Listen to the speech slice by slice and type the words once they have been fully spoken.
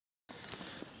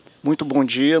Muito bom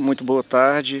dia, muito boa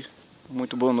tarde,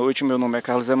 muito boa noite. Meu nome é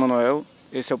Carlos Emanuel.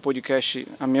 Esse é o podcast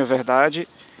A Minha Verdade.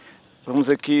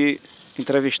 Vamos aqui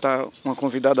entrevistar uma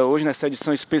convidada hoje nessa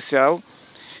edição especial.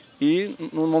 E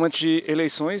no momento de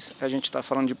eleições, a gente está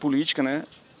falando de política, né?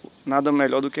 Nada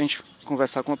melhor do que a gente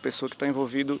conversar com uma pessoa que está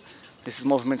envolvida nesses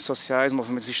movimentos sociais,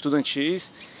 movimentos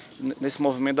estudantis, nesse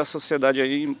movimento da sociedade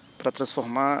aí para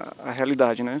transformar a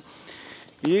realidade, né?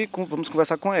 E vamos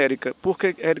conversar com a Erika. Por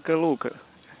que ErikaLoka?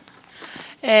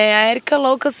 A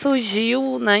ErikaLoka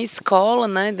surgiu na escola,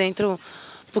 né,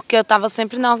 porque eu estava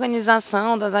sempre na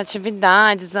organização das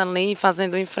atividades ali,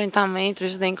 fazendo enfrentamento, eu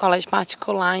estudei em colégio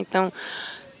particular, então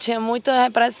tinha muita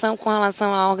repressão com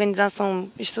relação à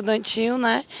organização estudantil,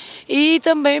 né, e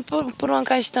também por uma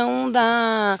questão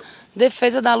da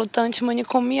defesa da luta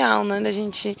antimanicomial, né, da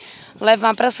gente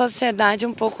levar para a sociedade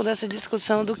um pouco dessa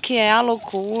discussão do que é a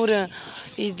loucura,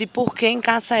 e de por que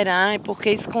encarcerar, e por que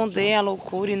esconder a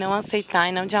loucura e não aceitar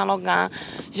e não dialogar,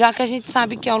 já que a gente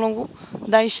sabe que ao longo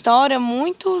da história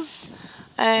muitos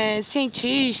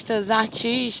cientistas,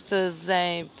 artistas,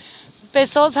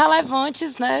 pessoas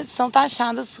relevantes, né, são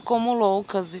taxadas como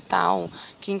loucas e tal,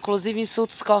 que inclusive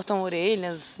insultos cortam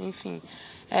orelhas, enfim,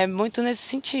 é muito nesse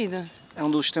sentido. É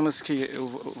um dos temas que eu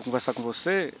vou conversar com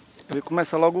você. Ele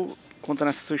começa logo contando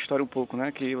essa sua história um pouco,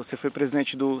 né? Que você foi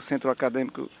presidente do Centro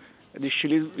Acadêmico de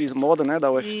Estilismo e Moda, né,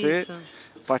 da UFC. Isso.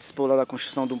 Participou lá da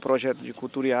construção de um projeto de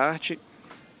cultura e arte,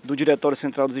 do Diretório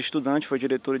Central dos Estudantes, foi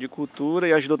diretora de cultura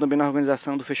e ajudou também na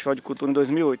organização do Festival de Cultura em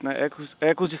 2008, né?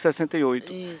 Ecos de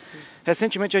 68. Isso.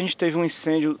 Recentemente a gente teve um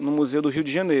incêndio no Museu do Rio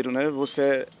de Janeiro, né?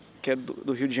 Você que é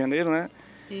do Rio de Janeiro, né?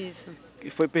 Isso. E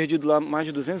foi perdido lá mais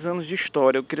de 200 anos de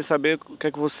história. Eu queria saber o que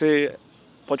é que você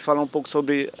pode falar um pouco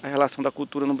sobre a relação da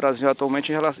cultura no Brasil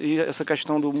atualmente e essa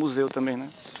questão do museu também, né?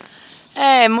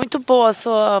 É muito boa a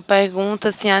sua pergunta,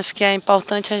 assim, acho que é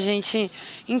importante a gente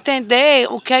entender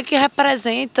o que é que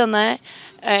representa, né,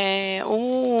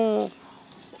 o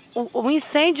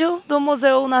incêndio do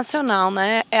Museu Nacional,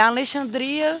 né, é a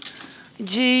Alexandria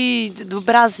do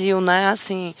Brasil, né,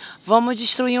 assim, vamos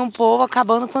destruir um povo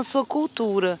acabando com a sua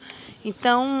cultura.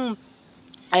 Então,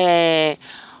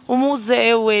 o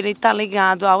museu, ele está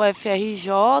ligado ao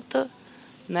FRJ,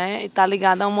 né, está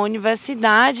ligado a uma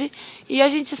universidade, e a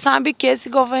gente sabe que esse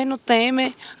governo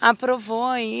Temer aprovou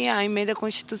aí a emenda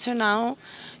constitucional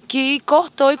que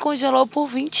cortou e congelou por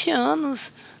 20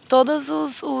 anos todos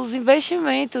os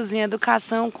investimentos em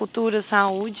educação, cultura,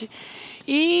 saúde,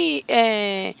 e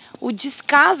o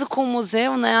descaso com o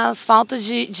museu, né, as faltas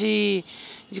de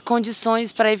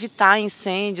condições para evitar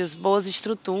incêndios, boas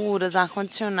estruturas,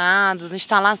 ar-condicionados,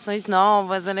 instalações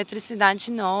novas,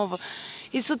 eletricidade nova.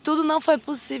 Isso tudo não foi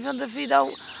possível devido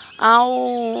ao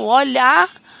olhar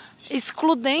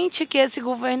excludente que esse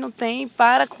governo tem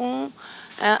para com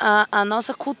a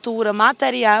nossa cultura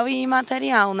material e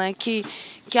imaterial, né? Que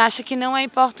acha que não é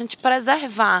importante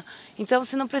preservar. Então,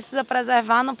 se não precisa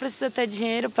preservar, não precisa ter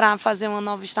dinheiro para fazer uma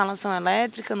nova instalação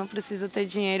elétrica, não precisa ter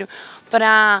dinheiro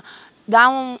para dar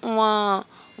uma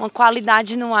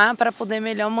qualidade no ar para poder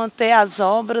melhor manter as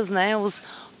obras, né?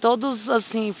 Todos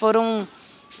assim foram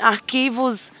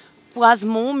arquivos com as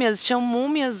múmias, tinham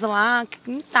múmias lá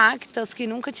intactas que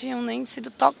nunca tinham nem sido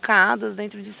tocadas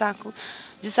dentro de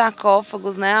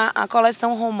sarcófagos, né? A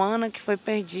coleção romana que foi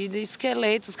perdida,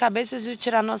 esqueletos, cabeças de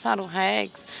Tiranossauro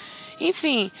Rex,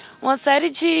 enfim, uma série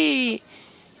de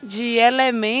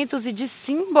elementos e de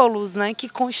símbolos, né, que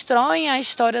constroem a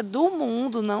história do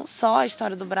mundo, não só a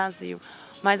história do Brasil,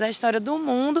 mas a história do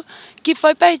mundo, que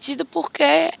foi perdida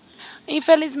porque,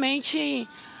 infelizmente,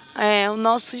 o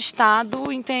nosso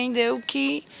Estado entendeu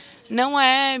que não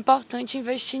é importante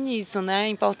investir nisso, né? É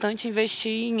importante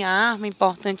investir em arma,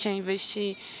 importante é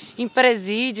investir em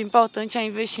presídio, importante é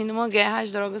investir numa guerra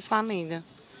às drogas falida.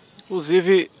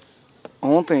 Inclusive,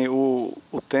 ontem o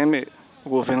Temer, o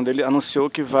governo dele, anunciou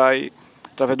que vai,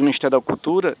 através do Ministério da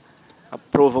Cultura,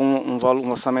 aprovou um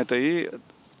orçamento aí,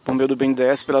 por meio do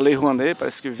BNDES, pela Lei Rouanet,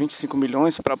 parece que 25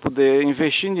 milhões, para poder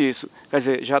investir nisso. Quer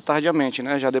dizer, já tardiamente,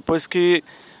 né? Já depois que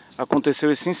aconteceu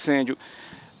esse incêndio.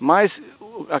 Mas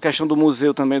a questão do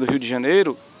museu também do Rio de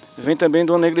Janeiro vem também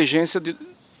de uma negligência de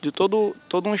todo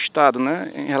um Estado,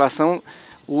 né? Em relação,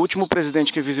 o último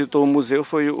presidente que visitou o museu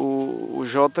foi o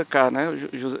JK, né?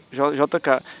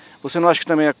 JK. Você não acha que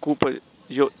também é culpa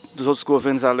dos outros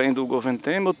governos além do governo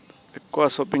Temer? Qual a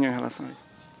sua opinião em relação a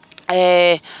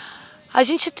isso? A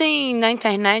gente tem na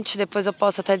internet, depois eu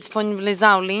posso até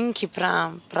disponibilizar o link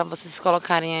para vocês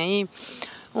colocarem aí,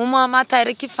 uma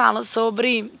matéria que fala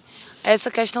sobre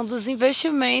essa questão dos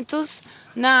investimentos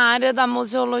na área da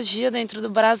museologia dentro do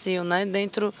Brasil, né?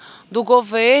 Dentro do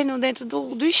governo, dentro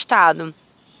do Estado.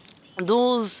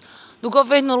 do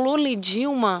governo Lula e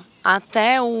Dilma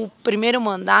até o primeiro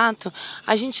mandato,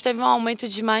 a gente teve um aumento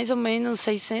de mais ou menos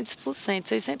 600%,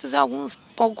 600 e alguns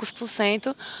poucos por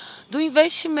cento do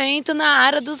investimento na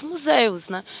área dos museus,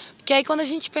 né? Porque aí quando a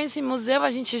gente pensa em museu,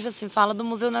 a gente assim, fala do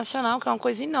Museu Nacional, que é uma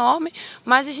coisa enorme,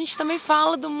 mas a gente também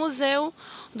fala do Museu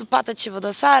do Patativa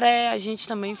da Saré, a gente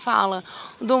também fala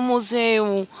do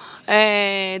Museu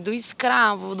do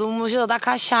Escravo, do Museu da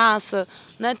Cachaça,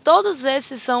 né? Todos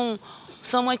esses são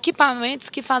equipamentos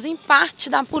que fazem parte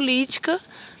da política,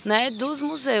 né, dos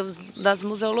museus, das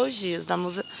museologias.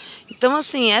 Então,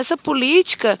 assim, essa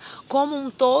política, como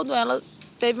um todo, ela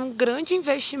teve um grande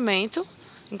investimento,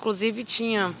 inclusive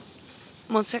tinha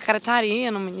uma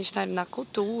secretaria no Ministério da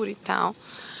Cultura e tal.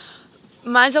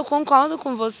 Mas eu concordo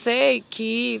com você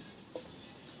que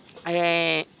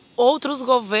outros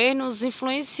governos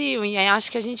influenciam, e aí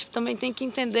acho que a gente também tem que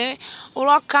entender o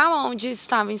local onde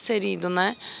estava inserido,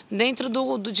 né? Dentro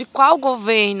de qual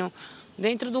governo?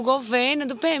 Dentro do governo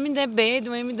do PMDB,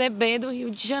 do MDB do Rio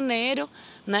de Janeiro,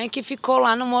 né? Que ficou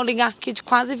lá numa oligarquia de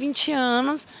quase 20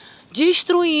 anos,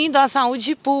 destruindo a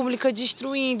saúde pública,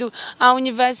 destruindo a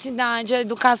universidade, a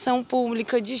educação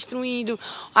pública, destruindo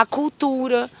a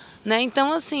cultura, né?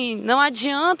 Então, assim, não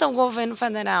adianta o governo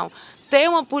federal ter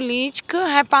uma política,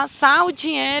 repassar o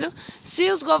dinheiro,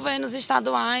 se os governos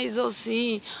estaduais ou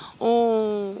se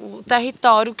o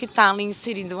território que está ali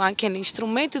inserido, aquele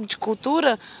instrumento de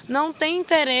cultura, não tem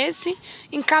interesse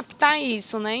em captar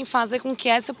isso, né? Em fazer com que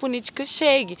essa política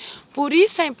chegue. Por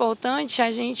isso é importante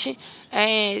a gente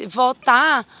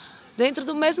votar dentro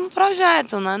do mesmo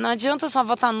projeto, né? Não adianta só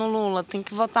votar no Lula, tem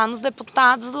que votar nos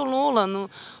deputados do Lula,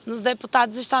 nos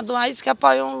deputados estaduais que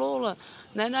apoiam o Lula.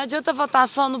 Não adianta votar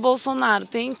só no Bolsonaro,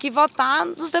 tem que votar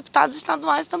nos deputados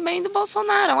estaduais também do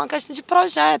Bolsonaro, é uma questão de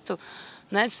projeto.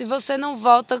 Né? Se você não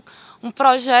vota um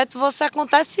projeto,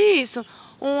 acontece isso.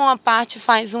 Uma parte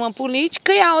faz uma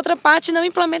política e a outra parte não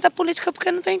implementa a política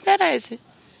porque não tem interesse.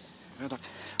 Verdade.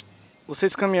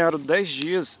 Vocês caminharam 10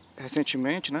 dias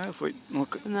recentemente, né? Foi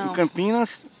em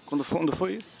Campinas, quando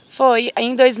foi isso? Foi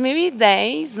em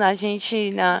 2010, a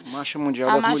gente Marcha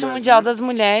Mundial das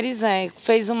Mulheres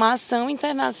fez uma ação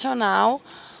internacional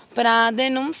para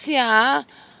denunciar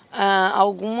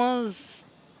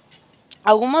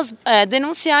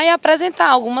denunciar e apresentar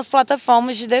algumas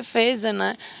plataformas de defesa,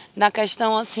 né? Na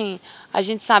questão, assim, a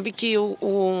gente sabe que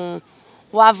o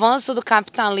avanço do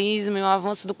capitalismo e o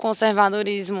avanço do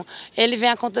conservadorismo, ele vem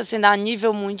acontecendo a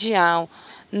nível mundial.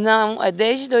 Não, é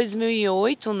desde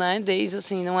 2008, né? Desde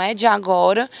assim, não é de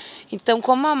agora. Então,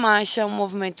 como a marcha é um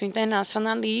movimento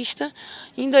internacionalista,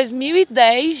 em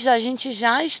 2010 a gente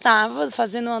já estava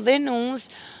fazendo uma denúncia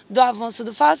do avanço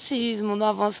do fascismo, do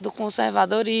avanço do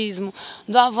conservadorismo,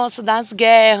 do avanço das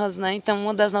guerras, né? Então,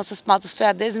 uma das nossas pautas foi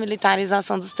a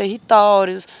desmilitarização dos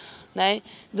territórios, né?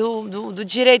 Do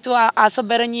direito à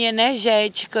soberania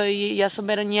energética e à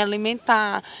soberania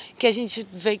alimentar, que a gente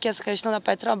vê que essa questão da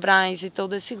Petrobras e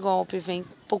todo esse golpe vem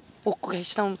por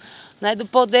questão, né, do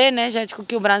poder energético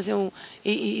que o Brasil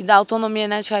e da autonomia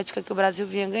energética que o Brasil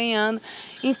vinha ganhando.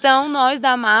 Então, nós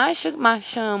da marcha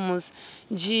marchamos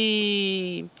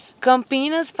de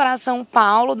Campinas para São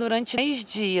Paulo durante 3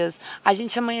 dias. A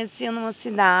gente amanhecia numa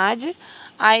cidade,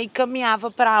 aí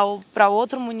caminhava para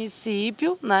outro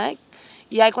município, né?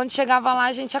 E aí quando chegava lá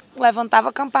a gente levantava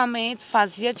acampamento,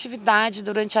 fazia atividade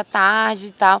durante a tarde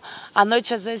e tal. À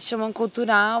noite às vezes tinha uma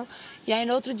cultural. E aí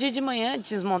no outro dia de manhã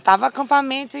desmontava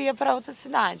acampamento e ia para outra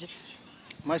cidade.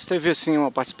 Mas teve assim uma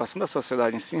participação da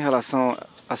sociedade em si, em relação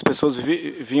às pessoas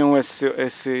viam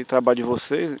esse trabalho de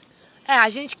vocês? A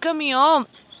gente caminhou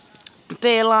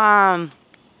pela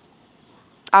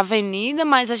avenida,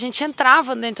 mas a gente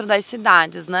entrava dentro das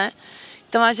cidades, né?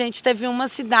 Então a gente teve uma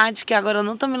cidade, que agora eu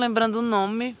não estou me lembrando o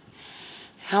nome,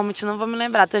 realmente não vou me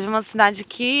lembrar. Teve uma cidade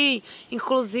que,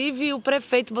 inclusive, o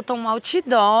prefeito botou um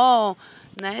outdoor,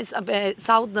 né,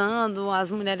 saudando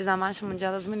as mulheres da Marcha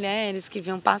Mundial das Mulheres que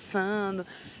vinham passando.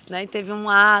 Né, teve um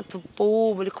ato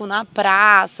público na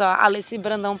praça, a Alessi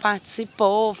Brandão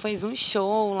participou, fez um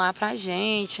show lá pra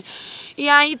gente. E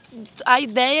aí a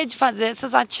ideia de fazer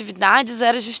essas atividades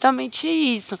era justamente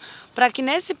isso, para que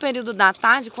nesse período da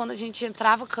tarde, quando a gente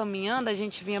entrava caminhando, a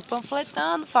gente vinha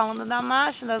panfletando, falando da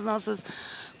marcha, das nossas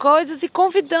coisas e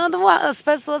convidando as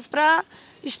pessoas para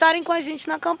estarem com a gente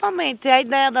no acampamento. E a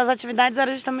ideia das atividades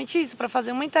era justamente isso, para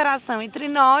fazer uma interação entre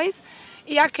nós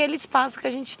e aquele espaço que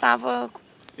a gente estava.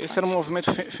 Esse era um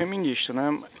movimento feminista,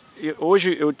 né? E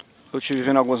hoje eu estive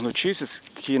vendo algumas notícias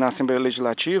que na Assembleia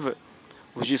Legislativa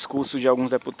os discursos de alguns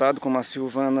deputados, como a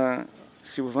Silvana,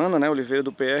 né, Oliveira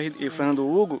do PR e o Fernando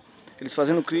Hugo, eles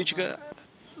fazendo crítica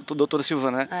doutora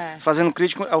Silvana, né? É. Fazendo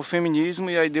crítica ao feminismo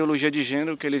e à ideologia de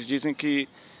gênero, que eles dizem que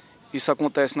isso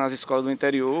acontece nas escolas do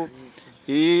interior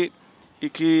e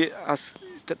que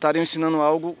estariam ensinando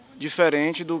algo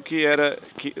diferente do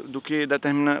que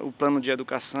determina o plano de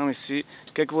educação em si.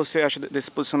 O que é que você acha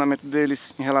desse posicionamento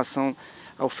deles em relação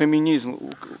ao feminismo?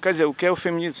 Quer dizer, o que é o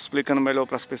feminismo? Explicando melhor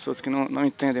para as pessoas que não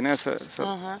entendem, né?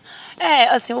 Uhum.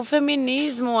 Assim, o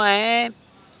feminismo é,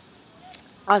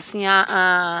 assim,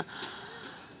 a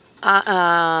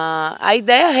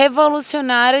ideia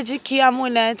revolucionária de que a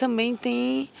mulher também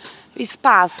tem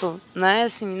espaço, né?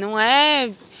 Assim, não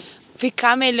é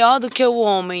ficar melhor do que o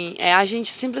homem, é a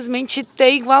gente simplesmente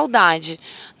ter igualdade,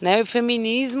 né? O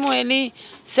feminismo, ele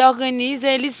se organiza,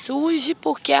 ele surge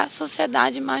porque a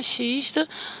sociedade machista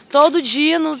todo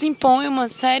dia nos impõe uma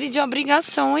série de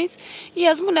obrigações e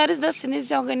as mulheres decidem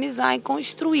se organizar e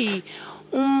construir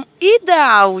um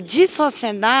ideal de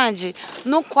sociedade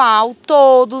no qual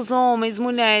todos, homens,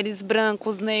 mulheres,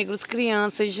 brancos, negros,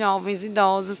 crianças, jovens,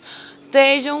 idosos,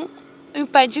 estejam em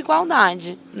pé de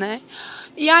igualdade, né?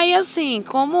 E aí, assim,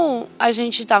 como a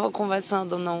gente estava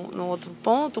conversando no outro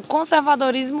ponto, o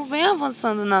conservadorismo vem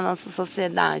avançando na nossa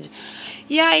sociedade.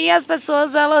 E aí as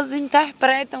pessoas, elas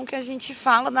interpretam o que a gente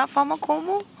fala da forma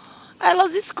como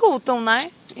elas escutam,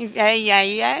 né? E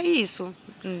aí é isso,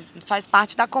 faz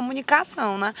parte da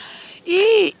comunicação, né?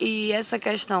 E essa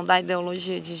questão da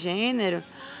ideologia de gênero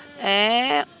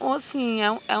é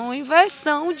uma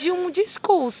inversão de um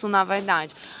discurso, na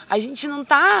verdade. A gente não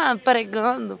está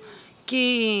pregando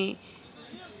que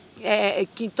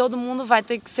todo mundo vai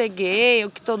ter que ser gay, ou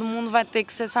que todo mundo vai ter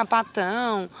que ser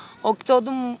sapatão, ou que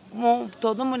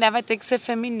toda mulher vai ter que ser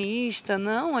feminista.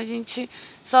 Não, a gente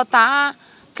só está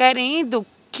querendo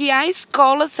que a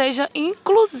escola seja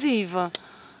inclusiva,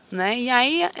 né? E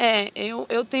aí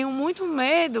eu tenho muito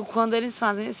medo quando eles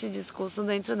fazem esse discurso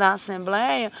dentro da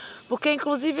Assembleia, porque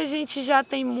inclusive a gente já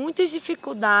tem muitas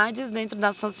dificuldades dentro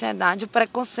da sociedade, o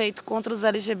preconceito contra os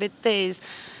LGBTs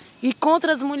e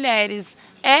contra as mulheres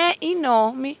é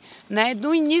enorme, né?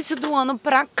 Do início do ano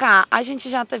para cá, a gente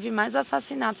já teve mais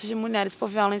assassinatos de mulheres por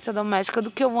violência doméstica do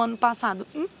que o ano passado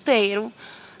inteiro,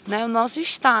 né? O nosso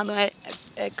estado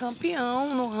é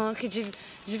campeão no ranking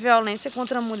de violência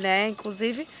contra a mulher,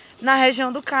 inclusive na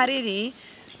região do Cariri,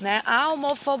 né? A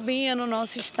homofobia no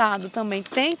nosso estado também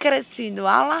tem crescido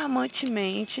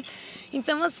alarmantemente.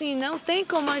 Então, assim, não tem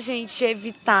como a gente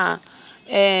evitar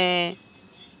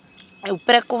o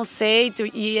preconceito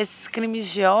e esses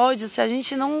crimes de ódio se a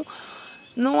gente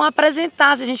não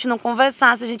apresentar, se a gente não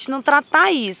conversar, se a gente não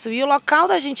tratar isso. E o local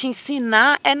da gente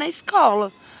ensinar é na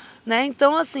escola, né?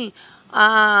 Então, assim,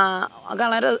 a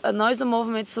galera, nós do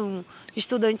movimento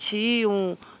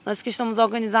estudantil, nós que estamos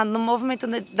organizados no movimento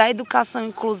da educação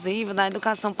inclusiva, da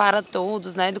educação para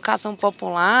todos, da educação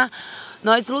popular,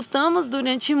 nós lutamos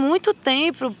durante muito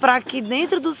tempo para que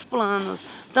dentro dos planos,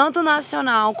 tanto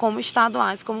nacional como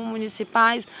estaduais, como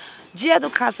municipais, de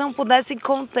educação pudessem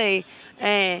conter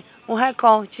o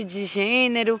recorte de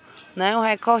gênero, né, o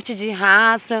recorte de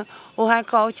raça, o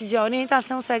recorte de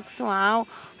orientação sexual,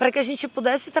 para que a gente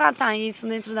pudesse tratar isso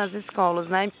dentro das escolas,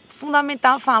 né? É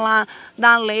fundamental falar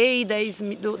da lei,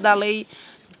 da lei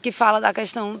que fala da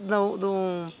questão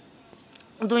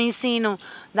do ensino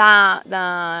da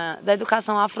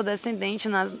educação afrodescendente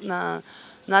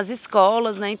nas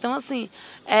escolas, né? Então, assim,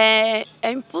 é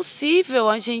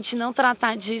impossível a gente não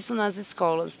tratar disso nas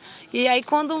escolas. E aí,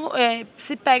 quando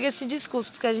se pega esse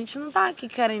discurso, porque a gente não está aqui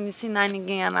querendo ensinar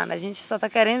ninguém a nada, a gente só está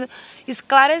querendo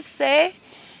esclarecer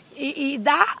e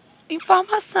dar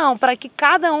informação para que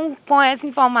cada um com essa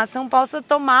informação possa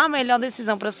tomar a melhor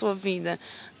decisão para a sua vida,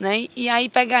 né? E aí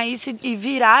pegar isso e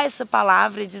virar essa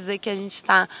palavra e dizer que a gente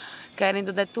está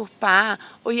querendo deturpar,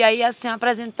 e aí assim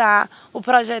apresentar o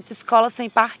projeto Escola Sem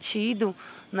Partido,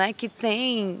 né? Que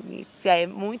tem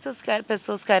muitas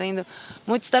pessoas querendo,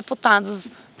 muitos deputados,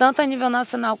 tanto a nível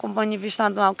nacional como a nível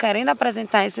estadual, querendo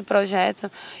apresentar esse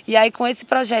projeto, e aí com esse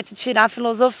projeto tirar a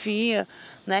filosofia,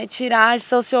 né? Tirar a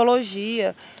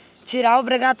sociologia, tirar a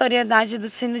obrigatoriedade do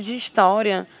ensino de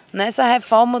história. Nessa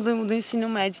reforma do ensino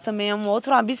médio também é um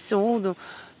outro absurdo,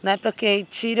 né? Porque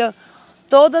tira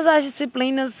todas as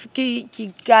disciplinas que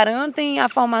garantem a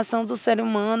formação do ser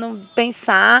humano,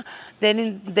 pensar,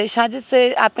 dele deixar de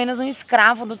ser apenas um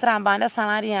escravo do trabalho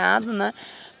assalariado, né?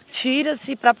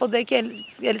 Tira-se para poder que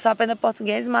ele só aprenda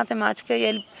português e matemática e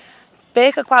ele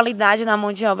perca a qualidade na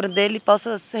mão de obra dele e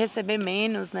possa receber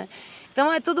menos, né?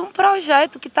 Então é tudo um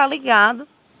projeto que está ligado.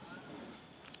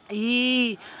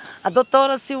 E a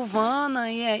doutora Silvana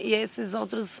e esses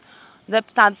outros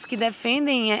deputados que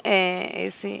defendem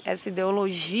essa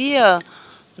ideologia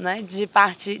né,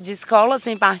 de escola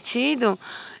sem partido,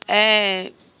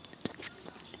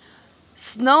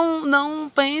 não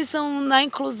pensam na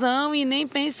inclusão e nem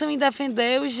pensam em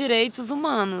defender os direitos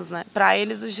humanos, né? Para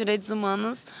eles, os direitos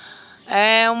humanos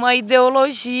é uma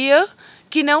ideologia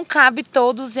que não cabe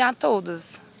todos e a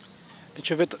todas.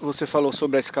 Deixa eu ver, você falou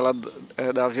sobre a escalada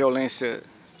da violência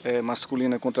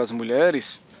masculina contra as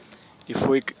mulheres e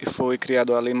foi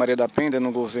criada a Lei Maria da Penha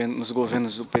nos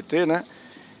governos do PT, né?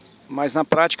 Mas na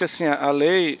prática, assim, a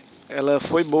lei ela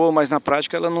foi boa, mas na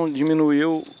prática ela não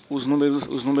diminuiu os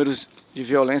números de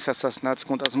violência, assassinatos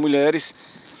contra as mulheres.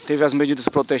 Teve as medidas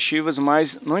protetivas,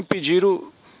 mas não impediram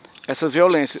essa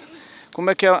violência. Como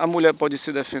é que a mulher pode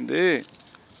se defender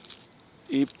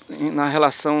e na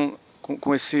relação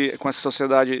com essa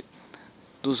sociedade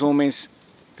dos homens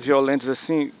violentos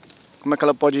assim, como é que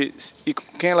ela pode e com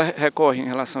quem ela recorre em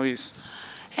relação a isso?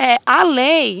 A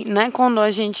lei, né, quando a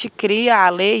gente cria a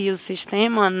lei e o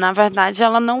sistema, na verdade,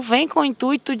 ela não vem com o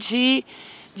intuito de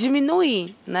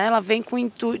diminuir, né? Ela vem com o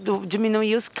intuito de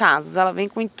diminuir os casos, ela vem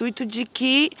com o intuito de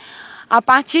que, a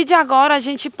partir de agora, a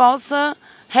gente possa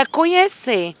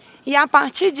reconhecer e, a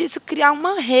partir disso, criar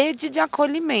uma rede de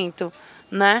acolhimento,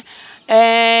 né?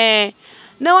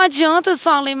 Não adianta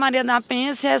só a Lei Maria da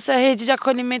Penha se essa rede de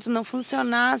acolhimento não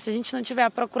funcionar, se a gente não tiver a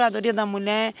Procuradoria da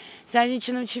Mulher, se a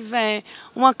gente não tiver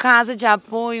uma casa de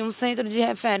apoio, um centro de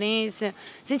referência,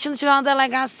 se a gente não tiver uma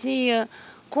delegacia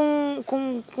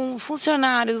com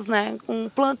funcionários, né, com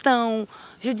plantão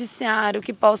judiciário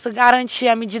que possa garantir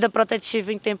a medida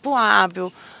protetiva em tempo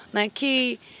hábil, né,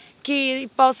 que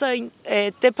possa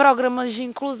ter programas de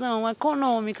inclusão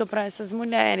econômica para essas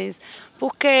mulheres,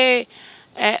 porque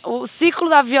o ciclo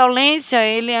da violência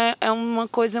ele é uma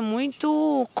coisa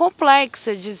muito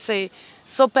complexa de ser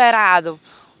superado,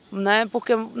 né?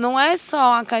 Porque não é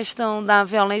só a questão da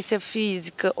violência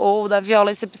física ou da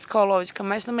violência psicológica,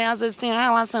 mas também às vezes tem a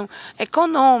relação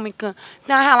econômica,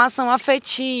 tem a relação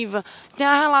afetiva, tem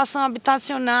a relação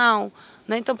habitacional,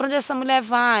 né? Então, para onde essa mulher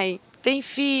vai? Tem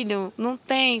filho? Não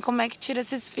tem? Como é que tira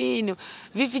esses filhos?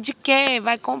 Vive de quê?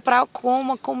 Vai comprar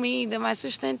como a comida? Vai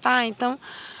sustentar? Então,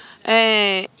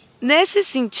 nesse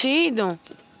sentido,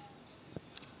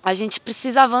 a gente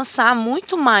precisa avançar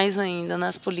muito mais ainda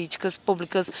nas políticas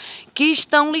públicas que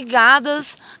estão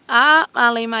ligadas à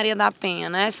Lei Maria da Penha,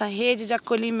 né? Essa rede de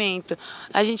acolhimento.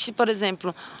 A gente, por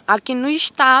exemplo, aqui no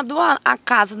estado, a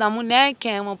Casa da Mulher, que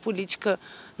é uma política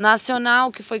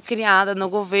nacional que foi criada no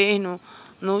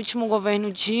último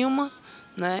governo Dilma,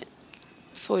 né?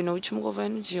 Foi no último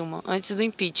governo Dilma, antes do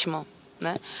impeachment,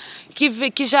 né?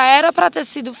 Que já era para ter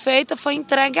sido feita, foi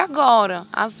entregue agora,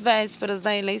 às vésperas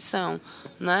da eleição,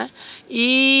 né?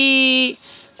 E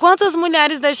quantas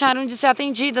mulheres deixaram de ser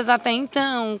atendidas até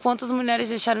então? Quantas mulheres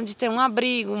deixaram de ter um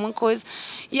abrigo, uma coisa?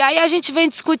 E aí a gente vem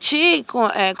discutir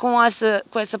com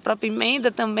essa própria emenda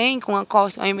também, com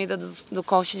a emenda do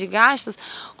corte de gastos,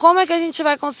 como é que a gente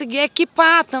vai conseguir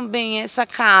equipar também essa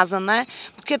casa, né?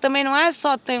 Porque também não é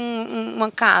só ter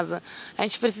uma casa. A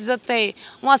gente precisa ter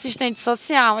um assistente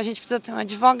social, a gente precisa ter um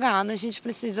advogado, a gente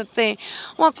precisa ter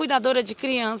uma cuidadora de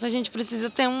criança, a gente precisa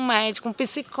ter um médico, um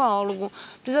psicólogo,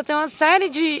 precisa ter uma série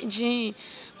de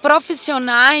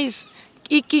profissionais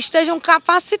e que estejam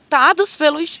capacitados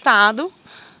pelo Estado,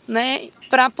 né,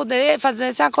 para poder fazer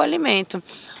esse acolhimento.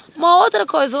 Uma outra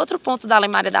coisa, outro ponto da Lei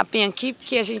Maria da Penha aqui,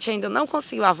 que a gente ainda não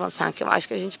conseguiu avançar, que eu acho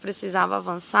que a gente precisava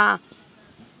avançar,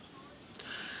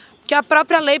 que a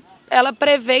própria lei ela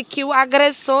prevê que o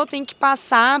agressor tem que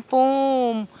passar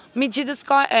por medidas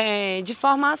de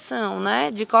formação, né,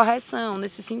 de correção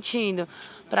nesse sentido,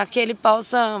 para que ele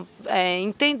possa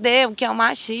entender o que é o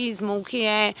machismo, o que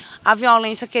é a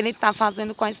violência que ele está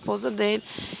fazendo com a esposa dele.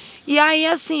 E aí,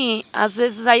 assim, às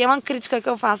vezes, aí é uma crítica que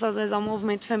eu faço, às vezes, ao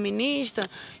movimento feminista,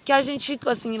 que a gente,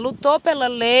 assim, lutou pela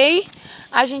lei,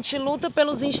 a gente luta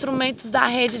pelos instrumentos da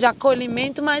rede de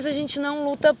acolhimento, mas a gente não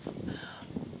luta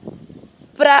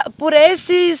por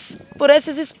esses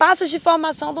espaços de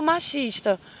formação do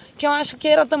machista, que eu acho que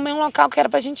era também um local que era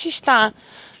para a gente estar,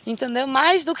 entendeu?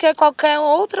 Mais do que qualquer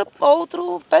outra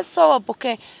pessoa,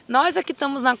 porque nós é que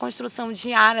estamos na construção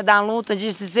diária da luta, de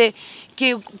dizer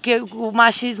que o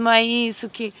machismo é isso,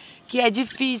 que é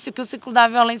difícil, que o ciclo da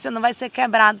violência não vai ser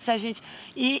quebrado se a gente...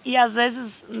 E às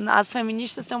vezes as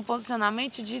feministas têm um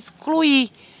posicionamento de excluir,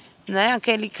 né,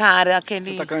 aquele cara,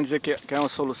 Você está querendo dizer que é uma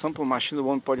solução para o machismo, o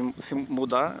homem pode se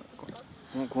mudar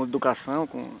com educação,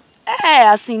 com...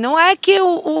 Assim, não é que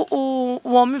o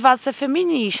homem vá ser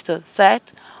feminista,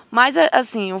 certo? Mas,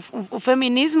 assim, o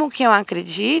feminismo que eu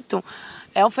acredito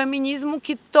é o feminismo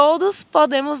que todos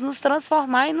podemos nos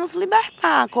transformar e nos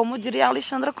libertar, como diria a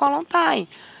Alexandra Kollontai,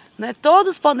 né?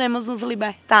 Todos podemos nos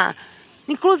libertar.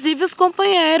 inclusive os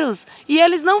companheiros. E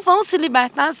eles não vão se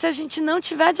libertar se a gente não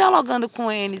estiver dialogando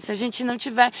com eles, se a gente não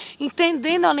estiver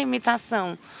entendendo a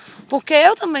limitação. Porque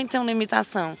eu também tenho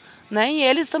limitação, né? E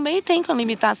eles também têm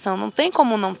limitação, não tem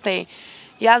como não ter.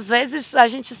 E às vezes a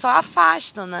gente só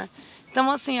afasta, né? Então,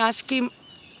 assim, acho que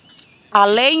a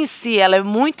lei em si ela é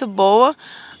muito boa,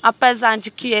 apesar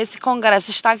de que esse Congresso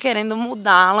está querendo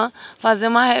mudá-la, fazer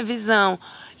uma revisão.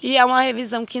 E é uma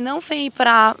revisão que não vem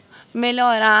para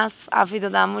melhorar a vida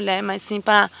da mulher, mas sim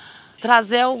para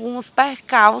trazer alguns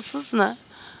percalços, né?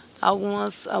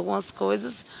 Algumas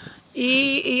coisas.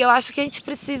 E eu acho que a gente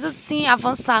precisa, sim,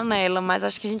 avançar nela, mas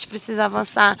acho que a gente precisa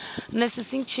avançar nesse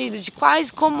sentido de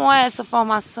como é essa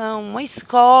formação, uma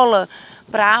escola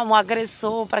para um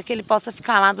agressor, para que ele possa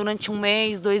ficar lá durante 1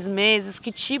 mês, 2 meses,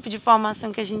 que tipo de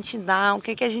formação que a gente dá, o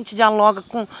que a gente dialoga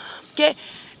com... Porque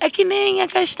é que nem a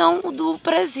questão do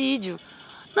presídio.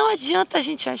 Não adianta a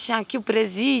gente achar que o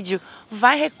presídio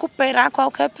vai recuperar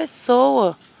qualquer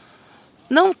pessoa.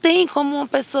 Não tem como uma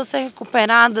pessoa ser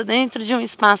recuperada dentro de um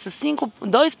espaço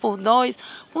 2x2,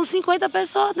 com 50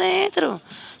 pessoas dentro,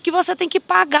 que você tem que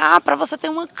pagar para você ter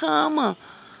uma cama.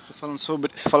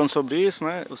 Falando sobre isso,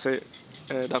 né? Você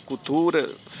da cultura,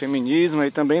 feminismo,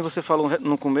 e também você falou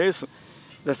no começo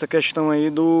dessa questão aí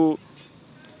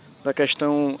da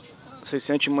questão, não sei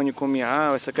se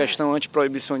antimanicomial, essa questão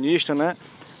antiproibicionista, né?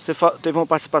 Você teve uma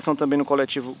participação também no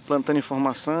coletivo Plantando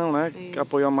Informação, né? Que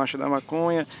apoiou a Marcha da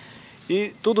Maconha.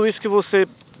 E tudo isso que você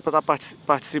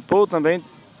participou também,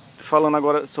 falando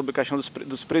agora sobre a questão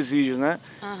dos presídios, né?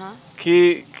 Uhum.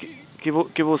 Que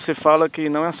você fala que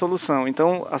não é a solução.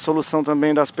 Então, a solução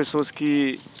também das pessoas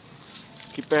que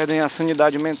perdem a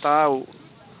sanidade mental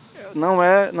não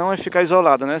é ficar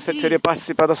isolada, né? Seria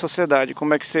participar da sociedade.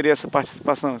 Como é que seria essa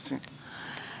participação, assim?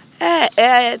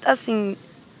 Assim,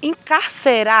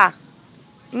 encarcerar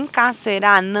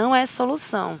não é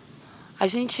solução. A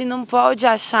gente não pode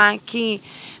achar que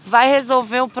vai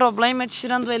resolver o problema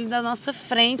tirando ele da nossa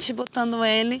frente e botando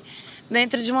ele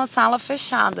dentro de uma sala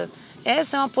fechada.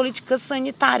 Essa é uma política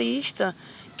sanitarista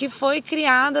que foi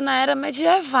criada na era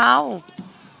medieval.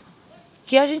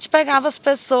 Que a gente pegava as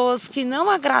pessoas que não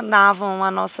agradavam a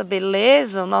nossa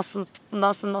beleza, nossa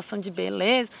noção de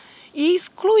beleza, e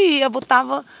excluía,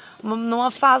 botava numa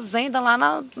fazenda lá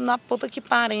na puta que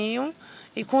pariu,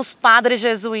 e com os padres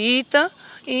jesuítas,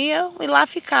 e lá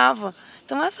ficava.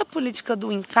 Então essa política do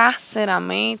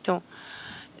encarceramento,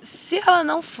 se ela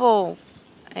não for...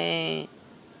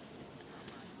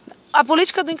 a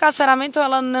política do encarceramento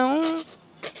ela não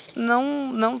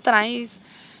traz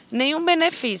nenhum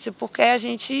benefício, porque a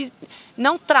gente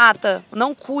não trata,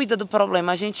 não cuida do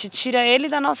problema, a gente tira ele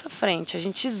da nossa frente, a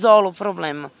gente isola o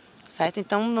problema, certo?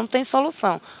 Então não tem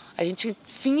solução. A gente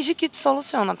finge que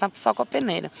soluciona, tá só com a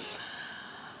peneira.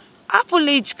 A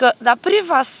política da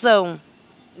privação,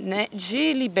 né,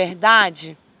 de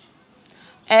liberdade,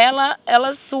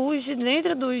 ela surge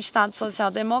dentro do Estado Social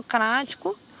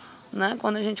Democrático, né,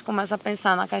 quando a gente começa a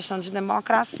pensar na questão de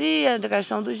democracia, da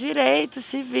questão dos direitos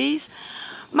civis,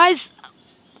 mas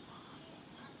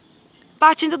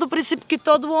partindo do princípio que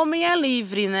todo homem é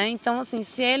livre, né? Então, assim,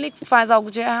 se ele faz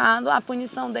algo de errado, a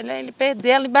punição dele é ele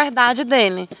perder a liberdade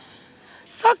dele.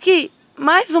 Só que,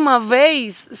 mais uma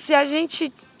vez, se a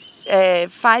gente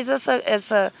faz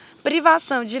essa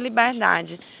privação de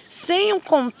liberdade sem um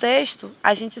contexto,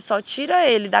 a gente só tira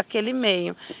ele daquele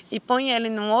meio e põe ele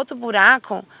num outro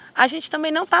buraco, a gente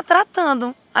também não está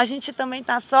tratando, a gente também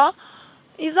está só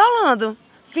isolando,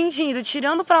 fingindo,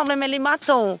 tirando o problema, ele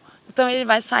matou. Então ele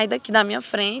vai sair daqui da minha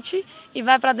frente e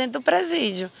vai para dentro do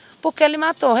presídio. Porque ele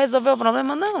matou. Resolveu o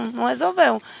problema? Não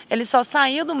resolveu. Ele só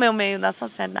saiu do meu meio da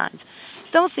sociedade.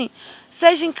 Então, assim,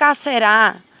 seja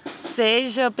encarcerar,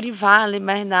 seja privar a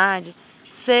liberdade,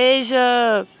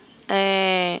 seja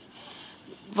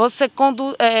você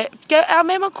conduz... porque é a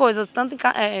mesma coisa, tanto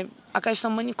a questão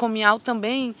manicomial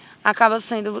também acaba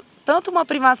sendo tanto uma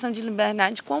privação de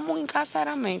liberdade como um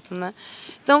encarceramento, né?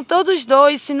 Então, todos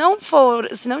dois, se não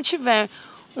tiver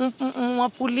uma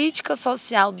política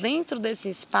social dentro desse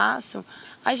espaço,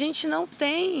 a gente não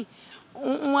tem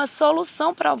uma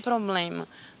solução para o problema,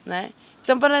 né?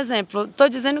 Então, por exemplo, estou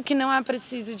dizendo que não é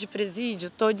preciso de presídio,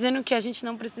 estou dizendo que a gente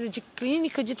não precisa de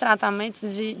clínica de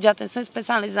tratamentos de atenção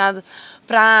especializada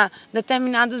para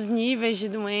determinados níveis de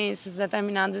doenças,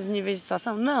 determinados níveis de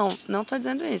situação. Não estou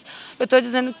dizendo isso. Eu estou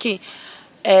dizendo que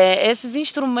esses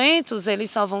instrumentos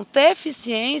eles só vão ter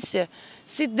eficiência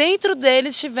se dentro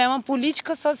deles tiver uma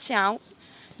política social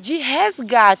de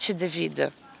resgate de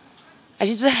vida. A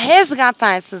gente precisa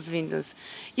resgatar essas vidas.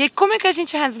 E aí, como é que a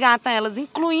gente resgata elas?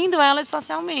 Incluindo elas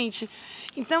socialmente.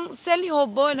 Então, se ele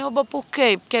roubou por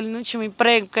quê? Porque ele não tinha um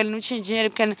emprego, porque ele não tinha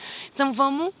dinheiro, Então,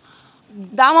 vamos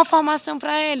dar uma formação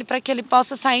para ele, para que ele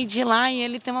possa sair de lá e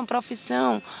ele ter uma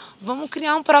profissão. Vamos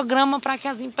criar um programa para que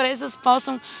as empresas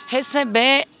possam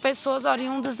receber pessoas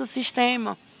oriundas do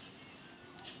sistema.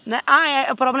 Né?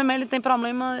 O problema ele tem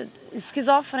problema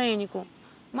esquizofrênico.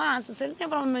 Massa, se ele tem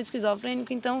problema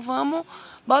esquizofrênico, então vamos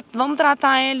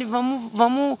tratar ele,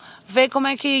 vamos ver como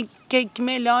é que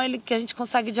melhor que a gente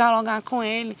consegue dialogar com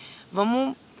ele.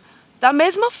 Vamos da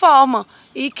mesma forma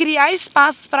e criar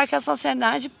espaços para que a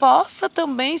sociedade possa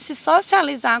também se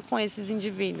socializar com esses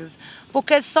indivíduos.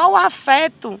 Porque só o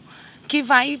afeto que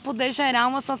vai poder gerar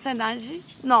uma sociedade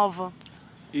nova.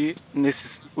 E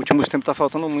nesses últimos tempos está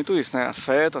faltando muito isso, né?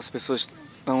 Afeto, as pessoas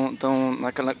estão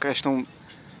naquela questão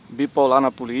bipolar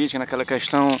na política, naquela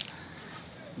questão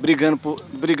brigando,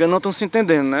 não estão se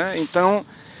entendendo, né? Então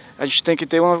a gente tem que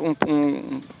ter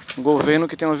um governo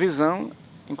que tenha uma visão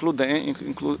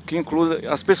que inclua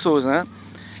as pessoas, né?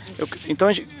 Então,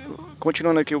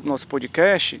 continuando aqui o nosso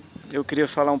podcast, eu queria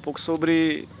falar um pouco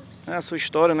sobre a sua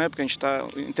história, né? Porque a gente está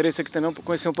interesse aqui também é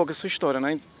conhecer um pouco a sua história,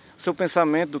 né? Seu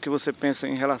pensamento, do que você pensa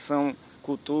em relação à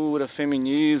cultura,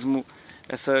 feminismo,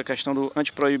 essa questão do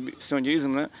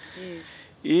antiproibicionismo, né? Isso.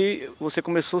 E você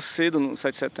começou cedo, no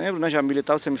 7 de setembro, né? Já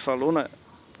militar, você me falou, né?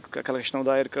 Aquela questão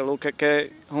da ErikaLoka, que é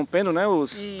rompendo, né,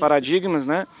 os paradigmas,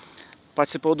 né?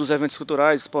 Participou dos eventos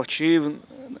culturais, esportivos,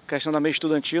 questão da meia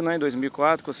estudantil, né, em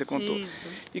 2004, que você contou. Isso.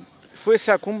 E foi esse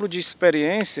acúmulo de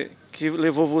experiência que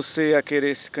levou você a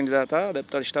querer se candidatar a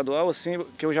deputada estadual, assim,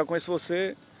 que eu já conheço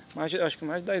você, acho que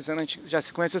mais de 10 anos, a gente já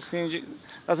se conhece assim,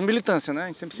 das militâncias, né? A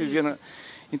gente sempre se via.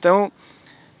 Então,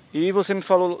 e você me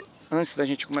falou, antes da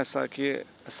gente começar aqui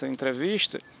essa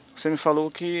entrevista, você me falou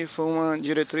que foi uma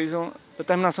diretriz, uma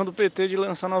determinação do PT de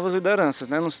lançar novas lideranças,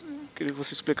 né? Queria que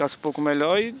você explicasse um pouco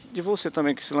melhor e de você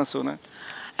também que se lançou, né?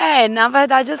 Na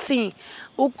verdade, assim,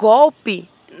 o golpe,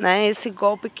 né? Esse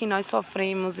golpe que nós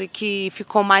sofremos e que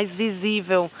ficou mais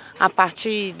visível a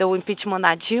partir do impeachment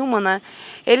da Dilma, né?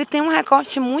 Ele tem um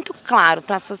recorte muito claro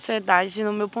para a sociedade,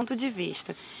 no meu ponto de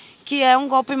vista, que é um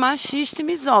golpe machista e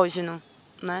misógino,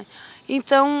 né?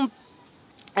 Então,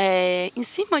 em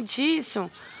cima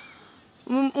disso,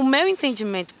 o meu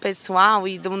entendimento pessoal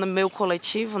e do meu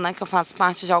coletivo, né, que eu faço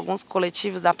parte de alguns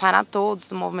coletivos da Para Todos,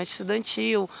 do movimento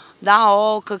estudantil, da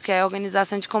OCA, que é a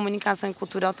Organização de Comunicação e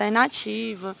Cultura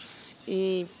Alternativa,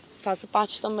 e faço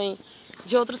parte também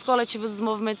de outros coletivos dos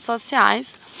movimentos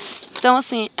sociais. Então,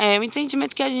 assim, o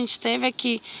entendimento que a gente teve é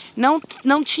que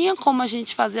não tinha como a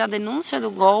gente fazer a denúncia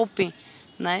do golpe,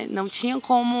 né, não tinha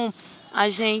como a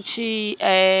gente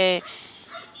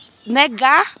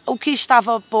negar o que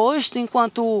estava posto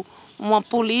enquanto uma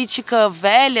política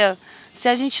velha, se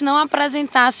a gente não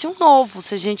apresentasse um novo,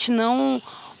 se a gente não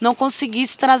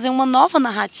conseguisse trazer uma nova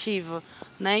narrativa,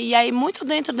 né? E aí, muito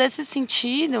dentro desse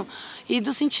sentido e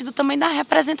do sentido também da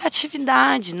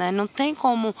representatividade, né? Não tem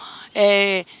como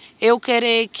eu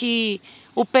querer que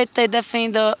o PT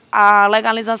defenda a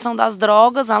legalização das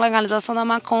drogas, a legalização da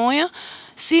maconha,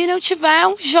 se não tiver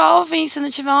um jovem, se não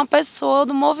tiver uma pessoa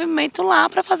do movimento lá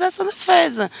para fazer essa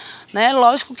defesa, né?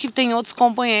 Lógico que tem outros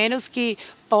companheiros que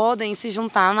podem se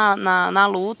juntar na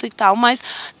luta e tal, mas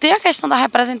tem a questão da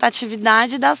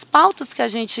representatividade das pautas que a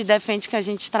gente defende, que a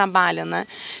gente trabalha, né?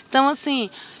 Então, assim,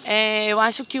 eu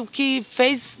acho que o que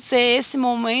fez ser esse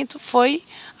momento foi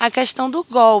a questão do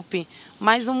golpe,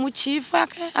 mas o motivo é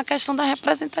a questão da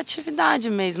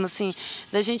representatividade mesmo, assim,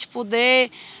 da gente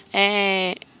poder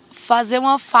fazer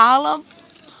uma fala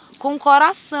com o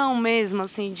coração mesmo,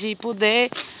 assim, de poder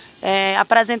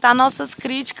apresentar nossas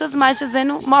críticas, mas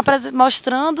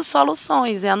mostrando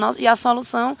soluções. E a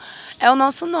solução é o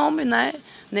nosso nome, né?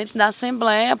 Dentro da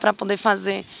Assembleia, para poder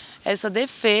fazer essa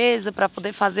defesa, para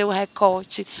poder fazer o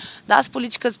recorte das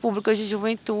políticas públicas de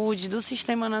juventude, do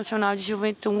Sistema Nacional de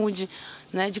Juventude,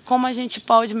 né, de como a gente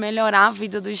pode melhorar a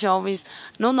vida dos jovens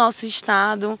no nosso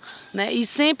estado, né, e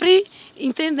sempre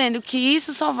entendendo que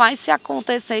isso só vai se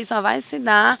acontecer e só vai se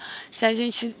dar se a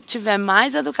gente tiver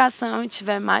mais educação,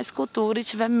 tiver mais cultura e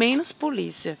tiver menos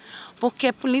polícia, porque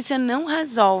a polícia não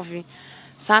resolve.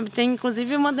 Sabe, tem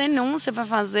inclusive uma denúncia para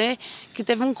fazer, que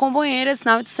teve um companheiro esse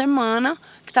final de semana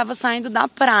que estava saindo da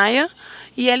praia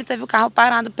e ele teve o carro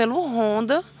parado pelo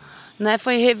Honda, né,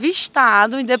 foi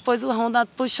revistado e depois o Honda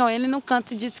puxou ele no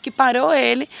canto e disse que parou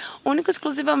ele, único e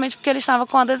exclusivamente porque ele estava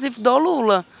com o adesivo do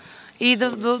Lula e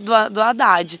do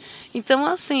Haddad. Então,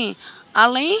 assim,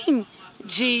 além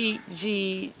de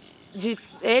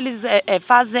eles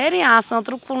fazerem a ação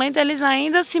truculenta, eles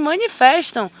ainda se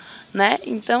manifestam, né?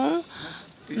 Então...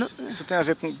 Isso tem a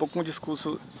ver com um pouco com o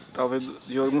discurso, talvez,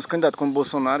 de alguns candidatos, como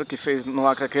Bolsonaro, que fez no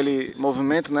Acre aquele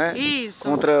movimento, né? Isso.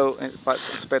 Contra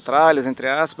os petralhas, entre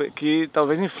aspas, que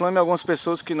talvez inflame algumas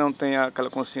pessoas que não têm aquela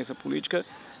consciência política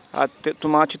a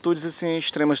tomar atitudes assim,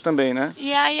 extremas também, né?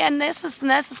 E aí é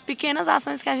nessas pequenas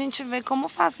ações que a gente vê como o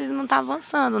fascismo está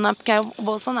avançando, né? Porque o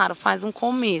Bolsonaro faz um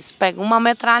comício, pega uma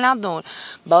metralhadora,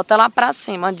 bota lá pra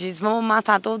cima, diz, vamos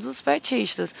matar todos os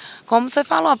petistas. Como você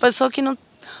falou, a pessoa que não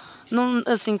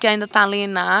assim, que ainda está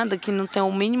alienada, que não tem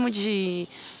o mínimo de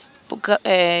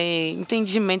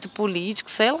entendimento político,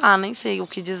 sei lá, nem sei o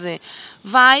que dizer,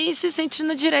 vai se sentir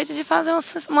no direito de fazer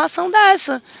uma ação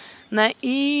dessa, né?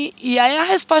 E aí a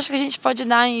resposta que a gente pode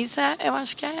dar a isso, eu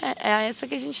acho que é essa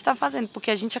que a gente está fazendo, porque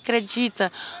a gente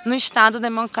acredita no Estado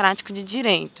democrático de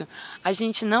direito. A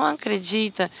gente não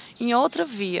acredita em outra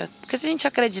via, porque se a gente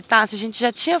acreditasse, a gente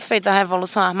já tinha feito a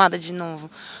Revolução Armada de novo.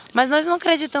 Mas nós não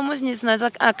acreditamos nisso, nós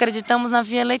acreditamos na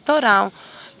via eleitoral.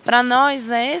 Para nós,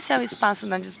 esse é o espaço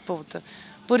da disputa.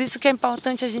 Por isso que é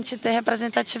importante a gente ter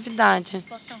representatividade.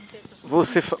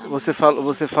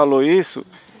 Você falou isso,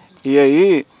 e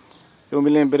aí eu me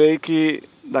lembrei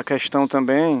da questão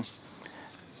também,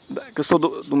 que eu sou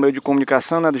do meio de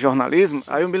comunicação, né, do jornalismo,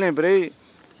 aí eu me lembrei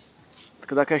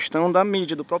da questão da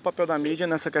mídia, do próprio papel da mídia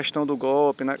nessa questão do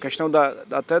golpe, na questão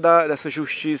dessa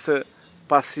justiça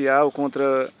parcial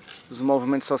contra os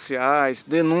movimentos sociais,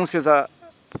 denúncias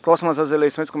próximas às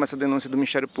eleições, como essa denúncia do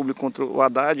Ministério Público contra o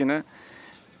Haddad, né,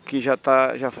 que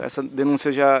essa denúncia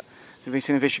já vem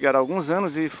sendo investigada há alguns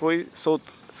anos e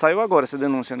saiu agora essa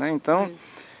denúncia, né? Então,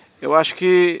 eu acho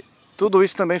que tudo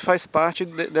isso também faz parte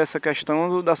dessa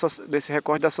questão desse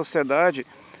recorte da sociedade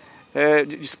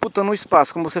disputando o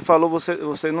espaço. Como você falou,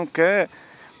 você não quer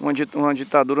uma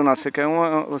ditadura, não,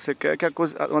 você quer que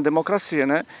uma democracia,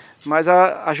 né? Mas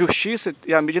a justiça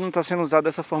e a mídia não está sendo usada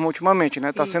dessa forma ultimamente,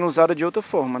 né? Está sendo usada de outra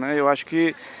forma, né? Eu acho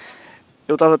que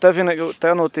eu estava até vendo, eu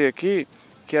até anotei aqui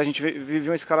que a gente vive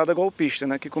uma escalada golpista,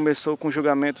 né? Que começou com o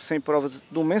julgamento sem provas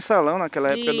do Mensalão, naquela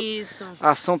época,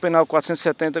 a ação penal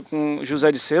 470 com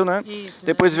José Disseu, né?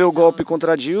 Depois veio o golpe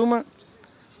contra a Dilma,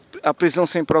 a prisão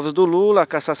sem provas do Lula, a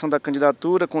cassação da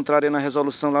candidatura, contrária na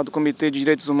resolução lá do Comitê de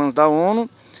Direitos Humanos da ONU.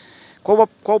 Qual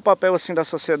o papel assim da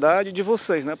sociedade e de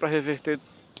vocês, né, para reverter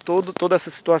toda essa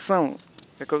situação?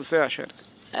 O que você acha,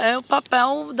 Erika? O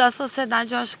papel da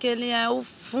sociedade, eu acho que ele é o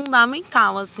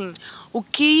fundamental, assim. O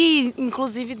que,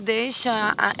 inclusive, deixa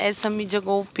essa mídia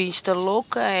golpista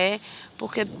louca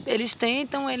porque eles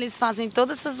fazem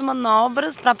todas essas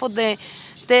manobras para poder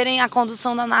terem a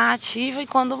condução da narrativa e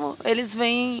quando eles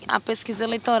veem a pesquisa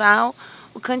eleitoral,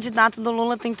 o candidato do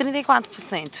Lula tem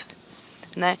 34%,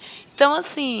 né? Então,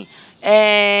 assim,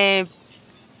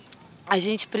 a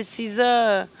gente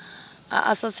precisa...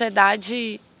 A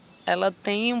sociedade... ela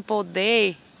tem um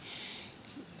poder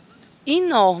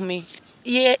enorme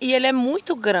e ele é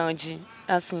muito grande,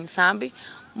 assim, sabe?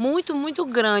 Muito, muito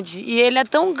grande. E ele é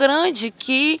tão grande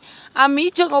que a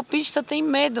mídia golpista tem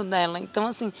medo dela. Então,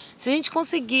 assim, se a gente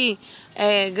conseguir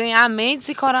ganhar mentes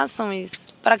e corações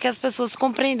para que as pessoas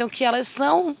compreendam que elas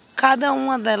são, cada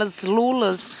uma delas,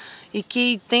 Lulas, e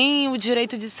que tem o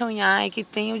direito de sonhar, e que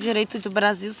tem o direito do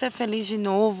Brasil ser feliz de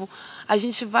novo, a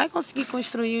gente vai conseguir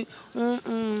construir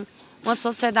uma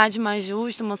sociedade mais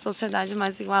justa, uma sociedade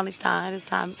mais igualitária,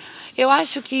 sabe? Eu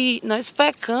acho que nós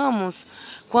pecamos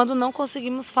quando não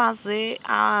conseguimos fazer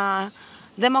a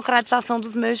democratização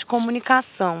dos meios de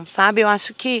comunicação, sabe? Eu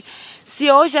acho que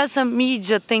se hoje essa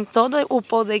mídia tem todo o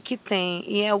poder que tem,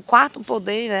 e é o quarto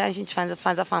poder, né? A gente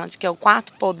faz a fala de que é o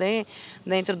quarto poder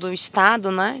dentro do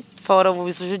Estado, né? Fora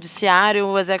o judiciário,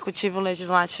 o executivo, o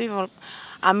legislativo,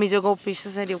 a mídia golpista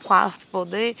seria o quarto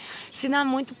poder, se não é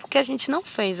muito porque a gente não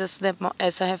fez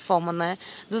essa reforma, né,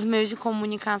 dos meios de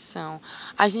comunicação.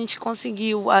 A gente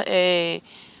conseguiu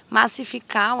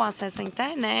massificar o acesso à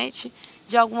internet,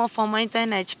 de alguma forma a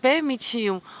internet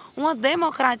permitiu uma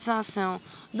democratização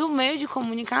do meio de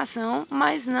comunicação,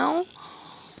 mas não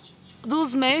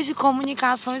dos meios de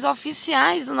comunicações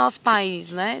oficiais do nosso país,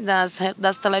 né?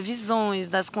 Das televisões,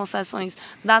 das concessões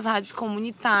das rádios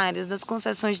comunitárias, das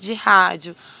concessões de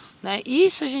rádio, né?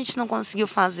 Isso a gente não conseguiu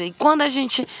fazer. E quando a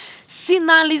gente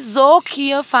sinalizou que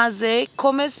ia fazer,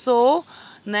 começou,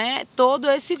 né, todo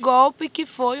esse golpe que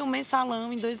foi o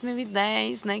Mensalão em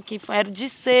 2010, né, que era o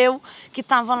Disseu, que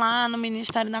estava lá no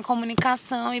Ministério da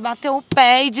Comunicação e bateu o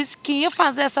pé e disse que ia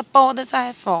fazer essa porra dessa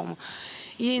reforma.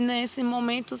 E nesse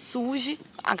momento surge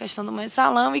a questão do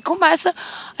Mensalão e começa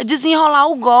a desenrolar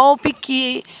o golpe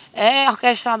que é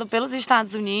orquestrado pelos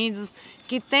Estados Unidos,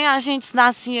 que tem agentes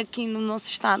da CIA aqui no nosso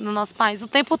estado, no nosso país o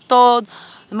tempo todo,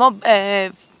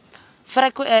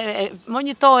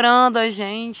 monitorando a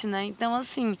gente, né? Então,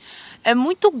 assim, é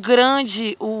muito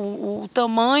grande o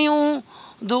tamanho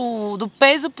do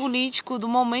peso político, do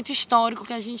momento histórico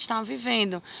que a gente está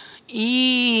vivendo.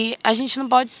 E a gente não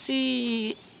pode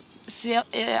se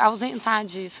ausentar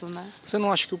disso, né? Você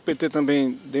não acha que o PT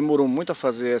também demorou muito a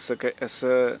fazer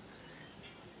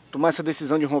tomar essa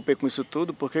decisão de romper com isso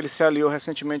tudo? Porque ele se aliou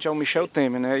recentemente ao Michel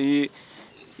Temer, né?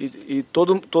 E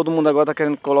todo mundo agora está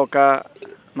querendo colocar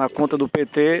na conta do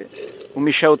PT o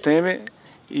Michel Temer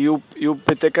e o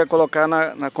PT quer colocar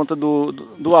na conta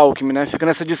do Alckmin, né? Fica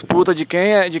nessa disputa de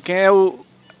quem é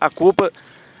a culpa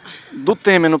do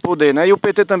Temer no poder, né? E o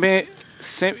PT também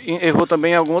errou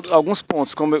também em alguns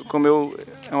pontos,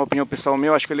 é uma opinião pessoal minha,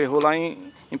 eu acho que ele errou lá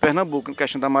em Pernambuco, na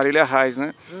questão da Marília Reis,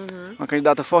 né? Uhum. Uma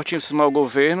candidata fortíssima ao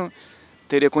governo,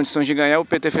 teria condições de ganhar, o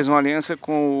PT fez uma aliança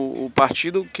com o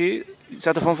partido que, de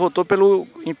certa forma, votou pelo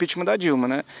impeachment da Dilma,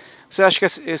 né? Você acha que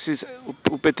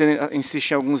o PT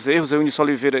insiste em alguns erros? O Eunice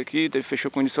Oliveira aqui,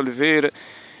 fechou com o Eunice Oliveira.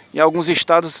 Em alguns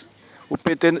estados,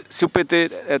 se o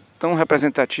PT é tão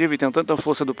representativo e tem tanta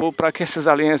força do povo, para que essas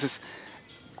alianças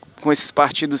com esses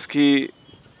partidos que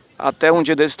até um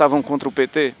dia desses estavam contra o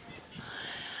PT?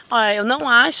 Olha, eu não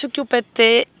acho que o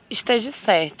PT esteja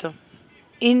certo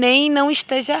e nem não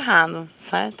esteja errado,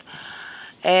 certo?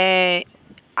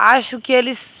 Acho que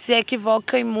ele se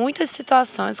equivoca em muitas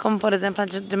situações, como por exemplo a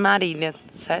de Marília,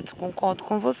 certo? Concordo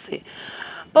com você.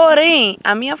 Porém,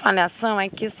 a minha avaliação é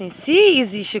que, assim, se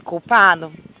existe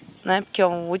culpado, né? Porque o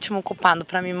último culpado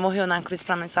para mim morreu na cruz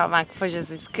para nos salvar, que foi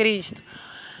Jesus Cristo.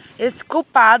 Esse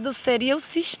culpado seria o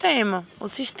sistema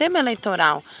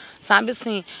eleitoral, sabe,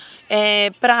 assim,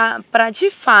 para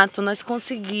de fato nós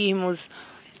conseguirmos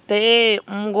ter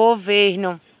um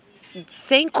governo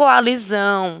sem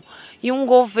coalizão e um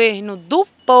governo do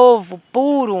povo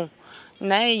puro,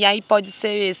 né? E aí pode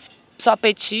ser só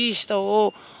petista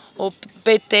ou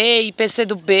PT e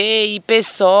PCdoB e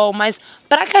PSOL, mas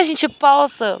para que a gente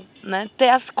possa, né, ter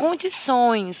as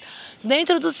condições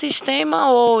dentro do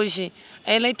sistema hoje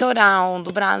eleitoral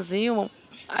do Brasil,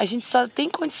 a gente só tem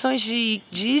condições de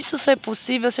isso ser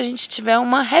possível se a gente tiver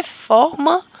uma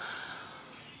reforma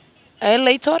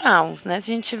eleitoral, né?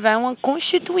 Se a gente tiver uma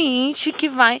constituinte que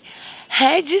vai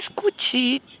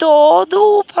rediscutir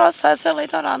todo o processo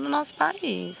eleitoral do nosso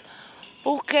país.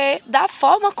 Porque da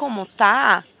forma como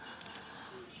está,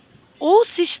 o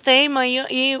sistema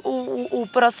e o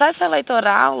processo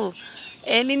eleitoral,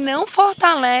 ele não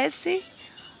fortalece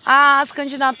as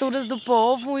candidaturas do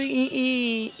povo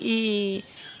e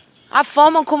a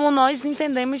forma como nós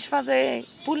entendemos de fazer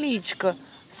política,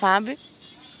 sabe?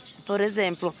 Por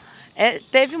exemplo,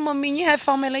 teve uma mini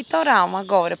reforma eleitoral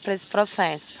agora para esse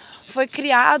processo. Foi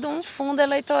criado um fundo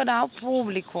eleitoral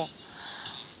público.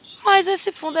 Mas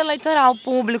esse fundo eleitoral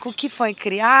público que foi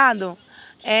criado,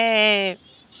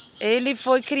 ele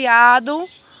foi criado,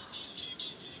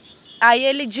 aí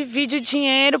ele divide o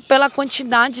dinheiro pela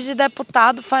quantidade de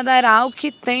deputado federal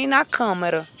que tem na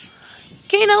Câmara.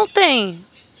 Quem não tem,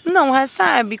 não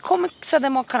recebe. Como é que isso é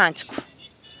democrático?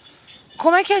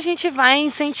 Como é que a gente vai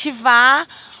incentivar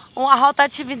a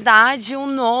rotatividade,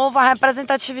 a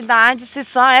representatividade, se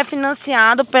só é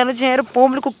financiado pelo dinheiro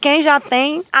público quem já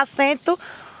tem assento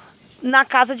na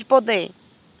casa de poder,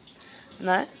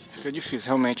 né? Fica difícil,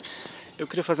 realmente. Eu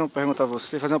queria fazer uma pergunta a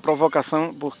você, fazer uma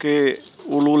provocação, porque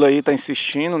o Lula aí está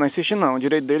insistindo, o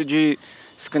direito dele de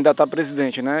se candidatar a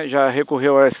presidente, né? Já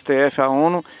recorreu ao STF, à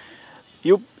ONU,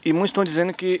 e muitos estão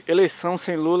dizendo que eleição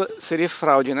sem Lula seria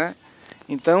fraude, né?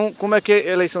 Então, como é que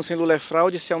eleição sem Lula é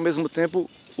fraude se ao mesmo tempo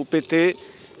o PT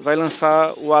vai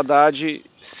lançar o Haddad,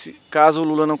 caso o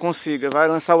Lula não consiga? Vai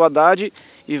lançar o Haddad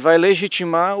e vai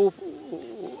legitimar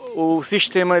o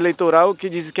sistema eleitoral que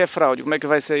diz que é fraude. Como é que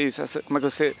vai ser isso? Como é que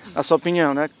vai ser a sua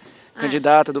opinião, né?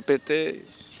 Candidata do PT.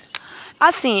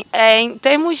 Assim, em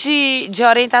termos de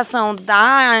orientação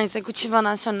da Executiva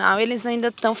Nacional, eles ainda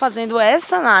estão fazendo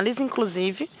essa análise,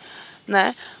 inclusive,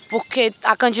 né? Porque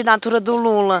a candidatura do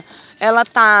Lula, ela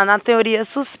está, na teoria,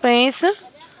 suspensa,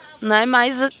 né?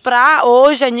 Mas para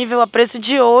hoje, a preço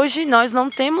de hoje, nós não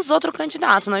temos outro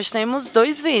candidato, nós temos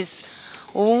 2 vices,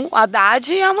 o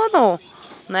Haddad e a Manu,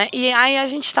 né? E aí a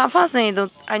gente está fazendo,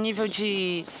 a nível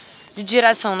de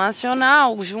direção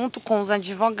nacional, junto com os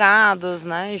advogados,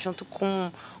 né? Junto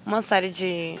com uma série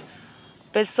de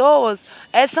pessoas,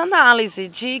 essa análise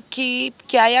de que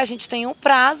aí a gente tem um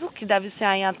prazo, que deve ser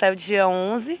aí até o dia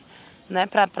 11, né?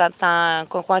 Para estar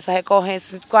com essa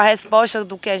recorrência, com a resposta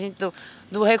do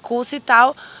recurso e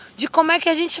tal, de como é que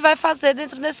a gente vai fazer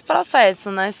dentro desse processo,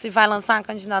 né? Se vai lançar a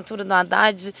candidatura do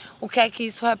Haddad, o que é que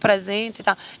isso representa e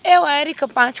tal. Eu, Érica,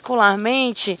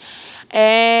 particularmente,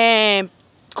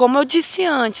 como eu disse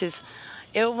antes,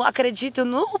 eu acredito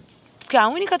que a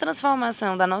única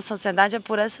transformação da nossa sociedade é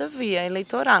por essa via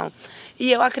eleitoral.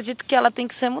 E eu acredito que ela tem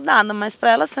que ser mudada, mas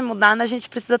para ela ser mudada a gente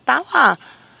precisa estar lá.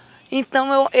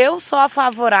 Então eu sou a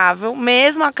favorável,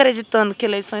 mesmo acreditando que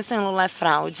eleições sem Lula é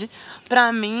fraude,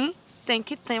 para mim tem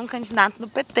que ter um candidato do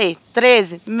PT,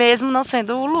 13, mesmo não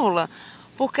sendo o Lula.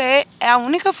 Porque é a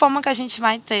única forma que a gente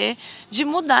vai ter de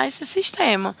mudar esse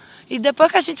sistema. E depois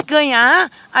que a gente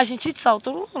ganhar, a gente solta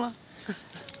o Lula.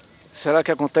 Será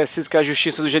que acontece isso, que a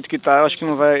justiça do jeito que está, eu acho que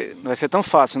não vai ser tão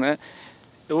fácil, né?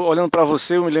 Eu, olhando para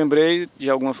você, eu me lembrei de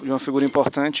uma figura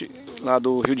importante lá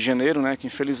do Rio de Janeiro, né? Que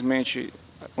infelizmente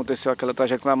aconteceu aquela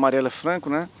tragédia com a Marielle Franco,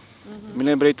 né? Me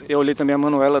lembrei, eu olhei também a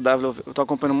Manuela Dávila, eu estou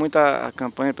acompanhando muito a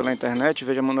campanha pela internet,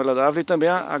 vejo a Manuela Dávila e também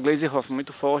a Gleisi Hoffmann,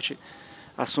 muito forte,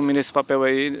 assumindo esse papel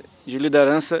aí de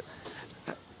liderança.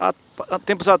 Há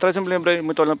tempos atrás eu me lembrei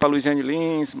muito olhando para Luiziane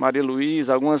Lins, Maria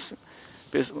Luísa, algumas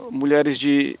mulheres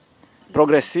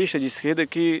progressistas de esquerda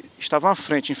que estavam à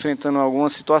frente, enfrentando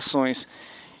algumas situações.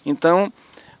 Então,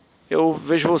 eu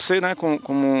vejo você, né,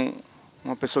 como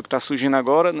uma pessoa que está surgindo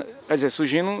agora, quer dizer,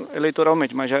 surgindo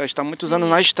eleitoralmente, mas já está há muitos anos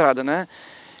na estrada, né?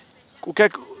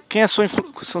 Quem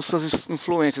são suas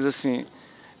influências, assim?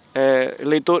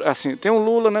 Eleitor, assim, tem o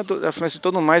Lula, né, a influência de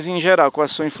todo mundo, mas em geral,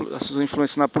 quais são as suas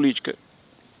influências na política?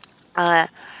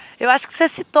 Eu acho que você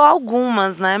citou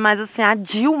algumas, né? Mas assim, a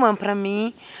Dilma, para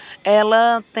mim,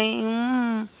 ela tem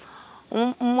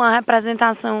uma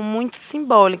representação muito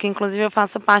simbólica. Inclusive, eu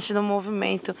faço parte do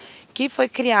movimento que foi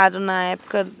criado na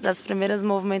época das primeiras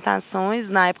movimentações,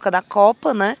 na época da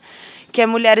Copa, né? Que é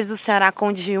Mulheres do Ceará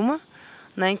com Dilma.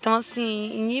 Né? Então,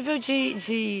 assim, em nível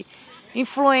de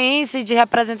influência e de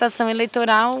representação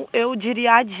eleitoral, eu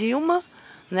diria a Dilma,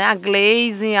 né? A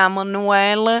Gleisi, a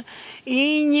Manuela.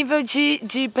 E em nível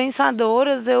de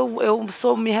pensadoras,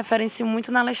 eu me referencio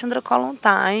muito na Alexandra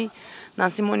Kollontai, na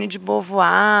Simone de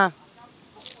Beauvoir,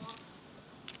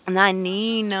 na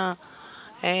Nina.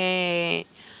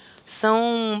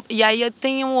 E aí eu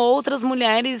tenho outras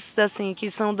mulheres assim,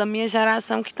 que são da minha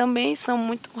geração, que também são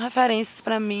muito referências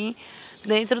para mim,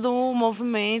 dentro do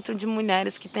movimento de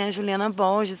mulheres, que tem a Juliana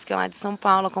Borges, que é lá de São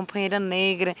Paulo, a companheira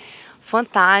negra,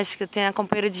 fantástica, tem a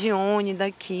companheira Dione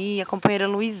daqui, a companheira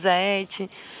Luizete.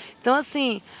 Então,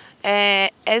 assim,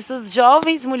 essas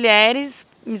jovens mulheres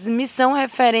me são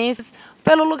referências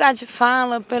pelo lugar de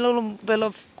fala,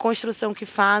 pela construção que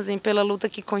fazem, pela luta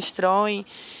que constroem.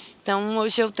 Então,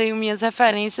 hoje eu tenho minhas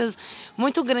referências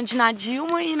muito grandes na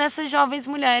Dilma e nessas jovens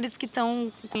mulheres que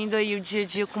estão indo aí o dia a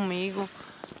dia comigo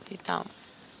e tal.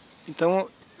 Então,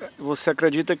 você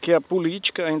acredita que a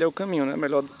política ainda é o caminho, né?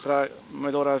 Melhor para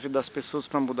melhorar a vida das pessoas,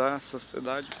 para mudar a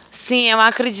sociedade? Sim, eu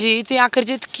acredito, e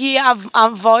acredito que a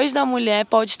voz da mulher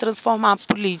pode transformar a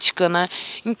política, né?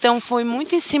 Então, foi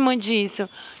muito em cima disso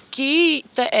que,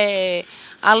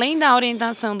 além da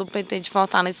orientação do PT de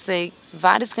fortalecer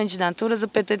várias candidaturas, o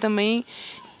PT também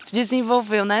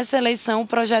desenvolveu nessa eleição o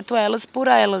projeto Elas por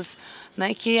Elas,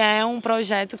 né, que é um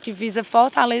projeto que visa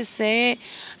fortalecer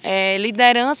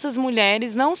lideranças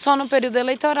mulheres, não só no período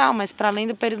eleitoral, mas para além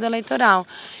do período eleitoral.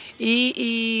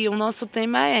 E o nosso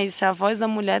tema é esse, a voz da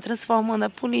mulher transformando a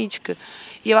política.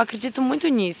 E eu acredito muito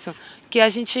nisso, que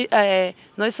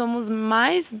nós somos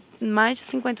mais de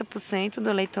 50% do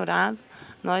eleitorado,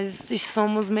 nós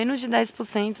somos menos de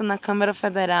 10% na Câmara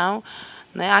Federal,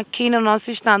 né? Aqui no nosso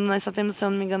estado nós só temos, se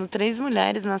eu não me engano, 3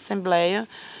 mulheres na Assembleia,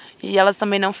 e elas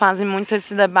também não fazem muito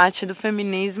esse debate do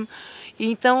feminismo.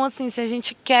 Então, assim, se a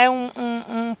gente quer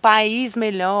um país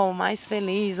melhor, mais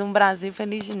feliz, um Brasil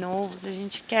feliz de novo, se a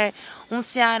gente quer um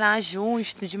Ceará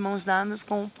justo, de mãos dadas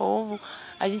com o povo,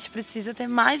 a gente precisa ter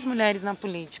mais mulheres na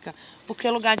política. Porque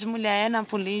o lugar de mulher é na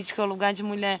política, o lugar de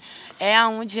mulher é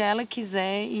aonde ela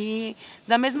quiser. E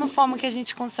da mesma forma que a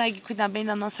gente consegue cuidar bem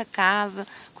da nossa casa,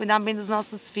 cuidar bem dos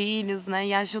nossos filhos, né,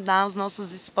 e ajudar os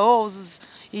nossos esposos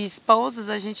e esposas,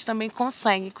 a gente também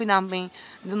consegue cuidar bem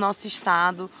do nosso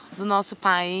estado, do nosso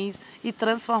país e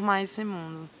transformar esse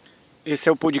mundo. Esse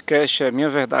é o podcast Minha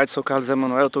Verdade, sou Carlos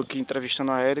Emanuel, estou aqui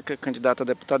entrevistando a Érika, candidata a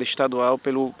deputada estadual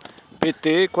pelo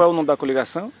PT. Qual é o nome da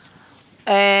coligação?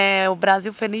 É o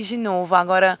Brasil Feliz de Novo.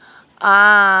 Agora,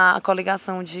 a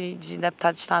coligação de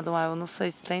deputado estadual, eu não sei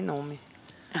se tem nome.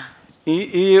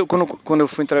 E quando eu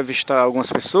fui entrevistar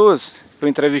algumas pessoas, eu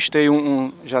entrevistei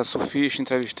já sofista,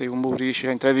 entrevistei humorista,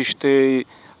 já entrevistei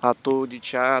ator de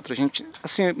teatro.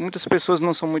 Assim, muitas pessoas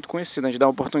não são muito conhecidas, a gente dá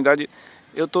uma oportunidade.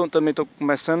 Eu também estou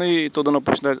começando e estou dando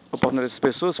oportunidade a essas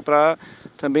pessoas para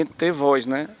também ter voz,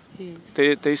 né? Isso.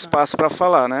 Ter espaço para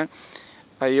falar, né?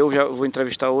 Aí eu já vou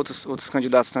entrevistar outros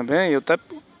candidatos também. Eu até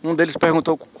um deles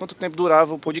perguntou quanto tempo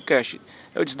durava o podcast.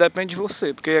 Eu disse, depende de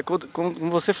você, porque é como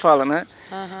você fala, né?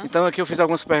 Uhum. Então aqui eu fiz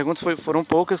algumas perguntas, foram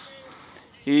poucas,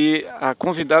 e a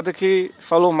convidada que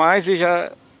falou mais e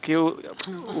já que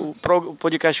o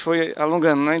podcast foi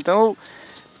alongando, né? Então,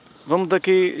 vamos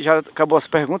daqui, já acabou as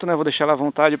perguntas, né? Vou deixar ela à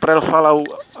vontade para ela falar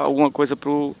alguma coisa para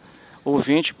o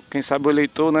ouvinte, quem sabe o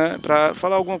eleitor, né? Para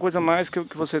falar alguma coisa mais que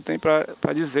você tem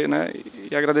para dizer, né?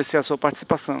 E agradecer a sua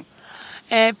participação.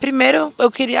 Primeiro, eu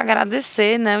queria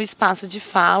agradecer, né, o espaço de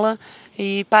fala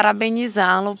e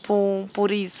parabenizá-lo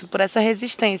por isso, por essa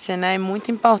resistência, né? É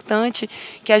muito importante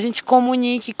que a gente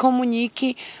comunique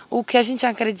o que a gente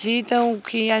acredita, o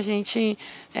que a gente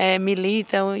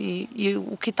milita e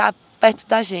o que está perto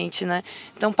da gente, né?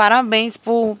 Então, parabéns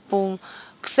por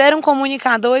ser um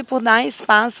comunicador e por dar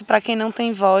espaço para quem não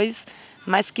tem voz,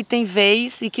 mas que tem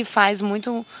vez e que faz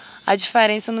muito a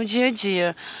diferença no dia a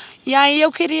dia. E aí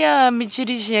eu queria me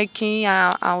dirigir aqui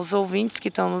aos ouvintes que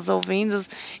estão nos ouvindo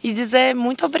e dizer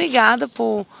muito obrigada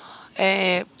por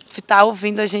estar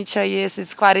ouvindo a gente aí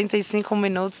esses 45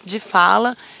 minutos de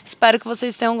fala. Espero que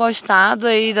vocês tenham gostado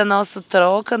aí da nossa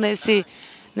troca nesse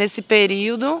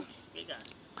período.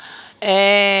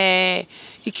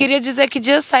 E queria dizer que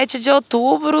dia 7 de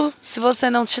outubro, se você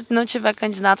não tiver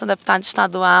candidato a deputado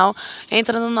estadual,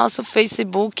 entra no nosso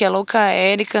Facebook, é Louca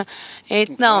Érica.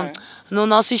 Não, no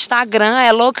nosso Instagram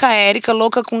é Louca Érica,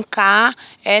 Louca com K,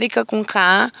 Érica com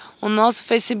K. O nosso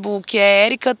Facebook é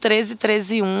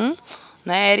Erika13131,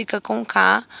 né, Érica com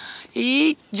K.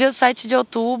 E dia 7 de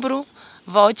outubro,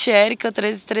 vote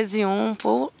Erika13131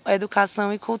 por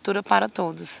educação e cultura para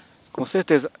todos. Com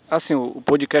certeza. Assim, o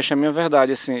podcast é a minha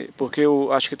verdade, assim, porque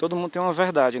eu acho que todo mundo tem uma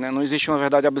verdade, né? Não existe uma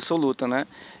verdade absoluta, né?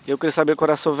 Eu queria saber qual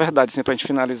é a sua verdade, assim, pra gente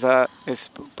finalizar esse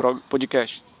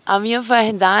podcast. A minha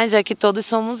verdade é que todos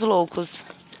somos loucos.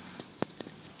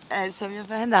 Essa é a minha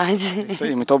verdade. Isso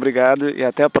aí, muito obrigado e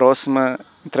até a próxima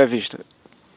entrevista.